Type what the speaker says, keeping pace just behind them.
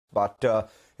But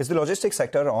is the logistics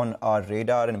sector on our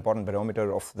radar an important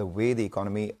barometer of the way the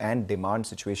economy and demand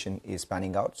situation is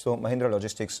panning out? So Mahindra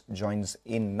Logistics joins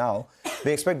in now.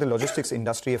 They expect the logistics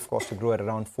industry, of course, to grow at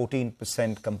around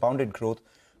 14% compounded growth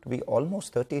to be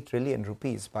almost 30 trillion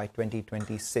rupees by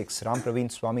 2026. Rampraveen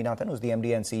Swaminathan, who's the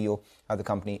MD and CEO of the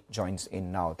company, joins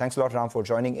in now. Thanks a lot, Ram, for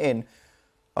joining in.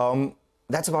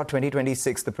 That's about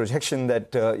 2026, the projection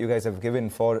that you guys have given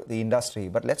for the industry.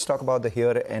 But let's talk about the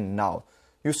here and now.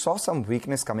 You saw some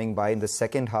weakness coming by in the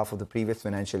second half of the previous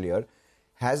financial year.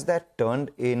 Has that turned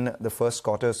in the first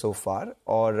quarter so far,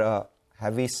 or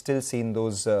have we still seen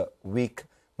those weak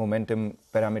momentum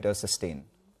parameters sustain?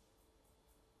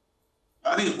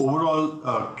 I think overall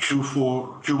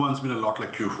Q1's been a lot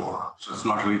like Q4, so it's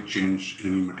not really changed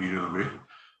in any material way.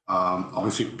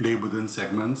 Obviously, play within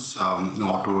segments,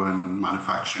 auto and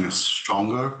manufacturing is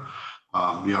stronger.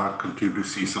 We are continuing to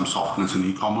see some softness in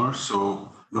e-commerce.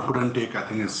 So the put and take, I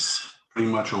think, is pretty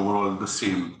much overall the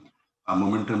same.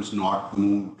 Momentum's not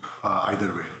moved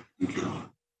either way in Q1.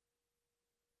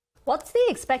 What's the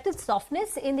expected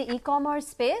softness in the e-commerce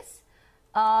space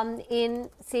in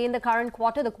the current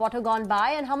quarter, the quarter gone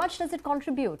by, and how much does it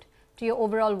contribute to your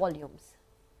overall volumes?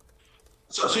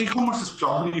 So e-commerce is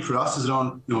probably, for us, is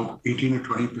around 18 to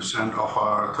 20% of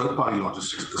our third-party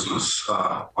logistics business,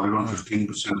 probably around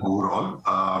 15% overall.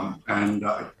 And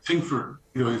I think for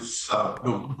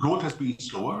growth has been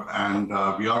slower, and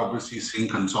we are obviously seeing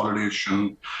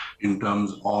consolidation in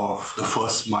terms of the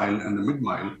first mile and the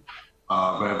mid-mile,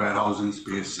 where warehousing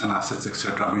space and assets,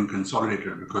 etc., are being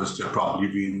consolidated because they're probably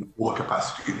being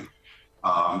overcapacity.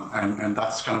 And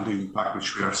that's kind of the impact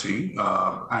which we are seeing.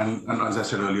 And as I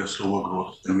said earlier, slower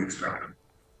growth than we expected.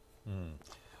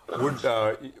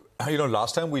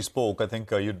 Last time we spoke, I think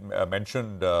you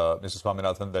mentioned, Mr.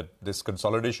 Swaminathan, that this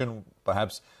consolidation,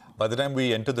 perhaps by the time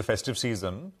we enter the festive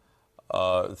season,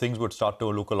 things would start to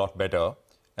look a lot better,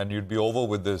 and you'd be over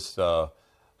with this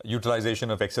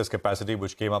utilization of excess capacity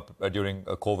which came up during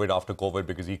COVID, after COVID,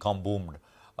 because e-com boomed.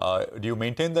 Do you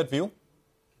maintain that view?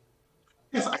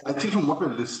 Yes, I think from what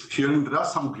we're hearing, there are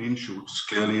some green shoots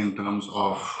clearly in terms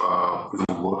of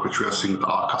work which we are seeing with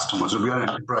our customers. So we are an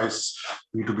enterprise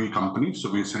B2B company, so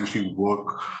we essentially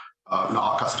work.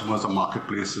 Our customers are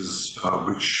marketplaces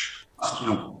which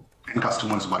end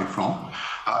customers buy from,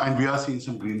 and we are seeing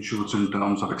some green shoots in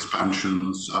terms of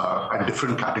expansions at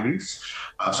different categories.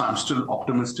 So I'm still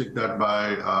optimistic that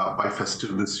by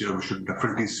festive this year we should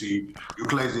definitely see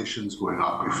utilizations going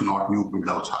up, if not new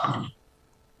build-outs happening.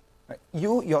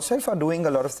 You yourself are doing a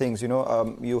lot of things.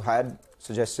 You had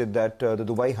suggested that the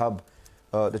Dubai hub,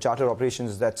 the charter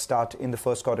operations that start in the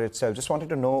first quarter itself. Just wanted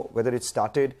to know whether it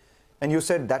started. And you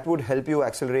said that would help you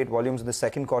accelerate volumes in the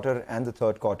second quarter and the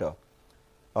third quarter.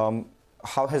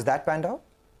 How has that panned out?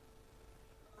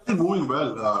 Moving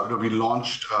well. We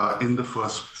launched in the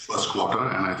first quarter,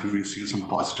 and I think we've seen some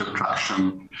positive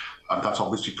traction. That's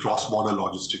obviously cross-border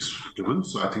logistics driven.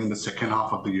 So I think in the second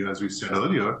half of the year, as we said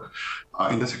earlier,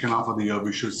 in the second half of the year,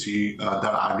 we should see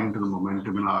that adding to the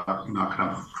momentum in our kind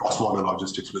of cross-border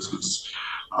logistics business.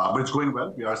 But it's going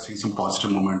well. We are seeing some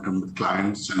positive momentum with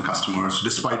clients and customers,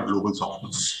 despite global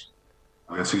softness.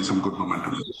 We are seeing some good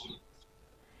momentum.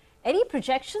 Any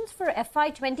projections for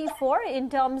FY24 in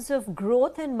terms of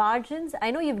growth and margins? I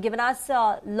know you've given us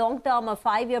a long-term, a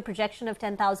 5-year projection of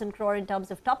 10,000 crore in terms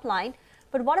of top line.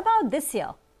 But what about this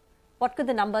year? What could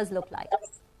the numbers look like?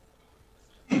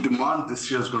 Demand this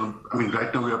year is going to,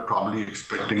 right now we are probably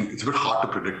expecting, it's a bit hard to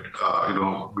predict.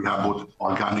 We have both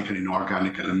organic and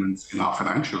inorganic elements in our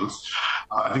financials.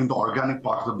 I think the organic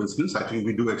part of the business, I think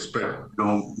we do expect,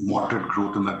 moderate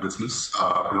growth in that business.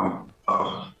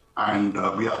 And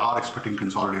we are expecting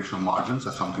consolidation of margins.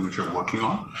 That's something which we're working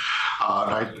on.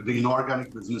 The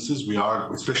inorganic businesses, we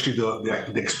are, especially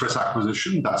the Express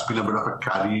acquisition, that's been a bit of a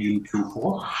carry in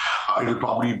Q4. It'll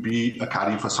probably be a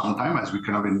carry for some time as we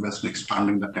kind of invest in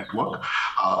expanding that network.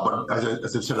 But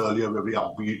as I said earlier, we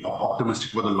are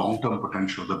optimistic about the long-term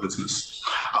potential of the business.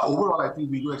 Overall, I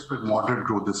think we do expect moderate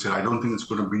growth this year. I don't think it's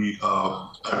going to be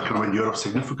kind of a year of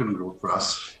significant growth for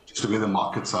us, just the way the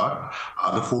markets are.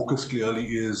 The focus clearly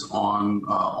is on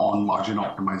margin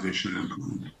optimization and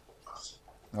improvement.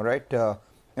 All right.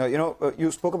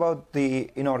 You spoke about the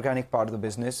inorganic part of the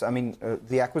business.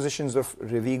 The acquisitions of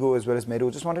Rivigo as well as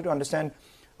Meru. Just wanted to understand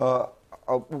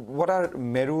what are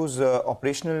Meru's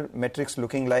operational metrics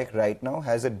looking like right now?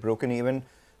 Has it broken even?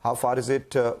 How far is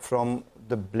it from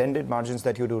the blended margins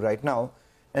that you do right now?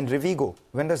 And Rivigo,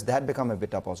 when does that become a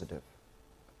bit positive?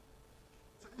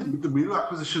 The Meru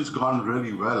acquisition's gone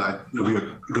really well.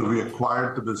 We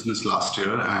acquired the business last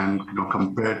year, and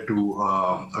compared to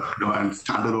a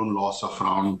standalone loss of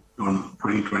around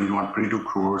 2021, 22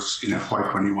 crores in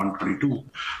FY21, 22.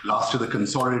 Last year, the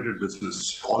consolidated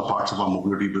business, all parts of our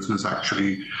mobility business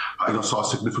actually, saw a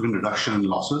significant reduction in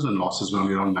losses, and losses were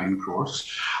only around 9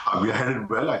 crores. We are headed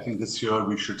well. I think this year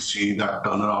we should see that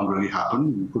turnaround really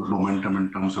happen, good momentum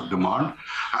in terms of demand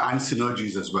and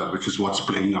synergies as well, which is what's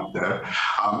playing up there.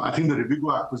 I think the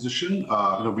Rivigo acquisition,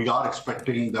 we are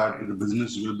expecting that the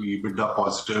business will be EBITDA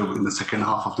positive in the second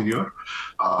half of the year.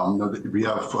 We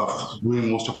have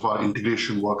doing most of our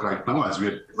integration work right now, as we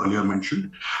had earlier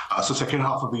mentioned. So second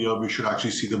half of the year, we should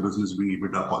actually see the business being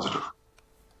EBITDA positive.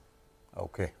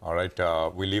 Okay, all right.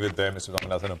 We'll leave it there, Mr.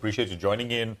 Swaminathan. Appreciate you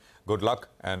joining in. Good luck,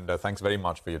 and thanks very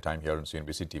much for your time here on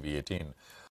CNBC TV18.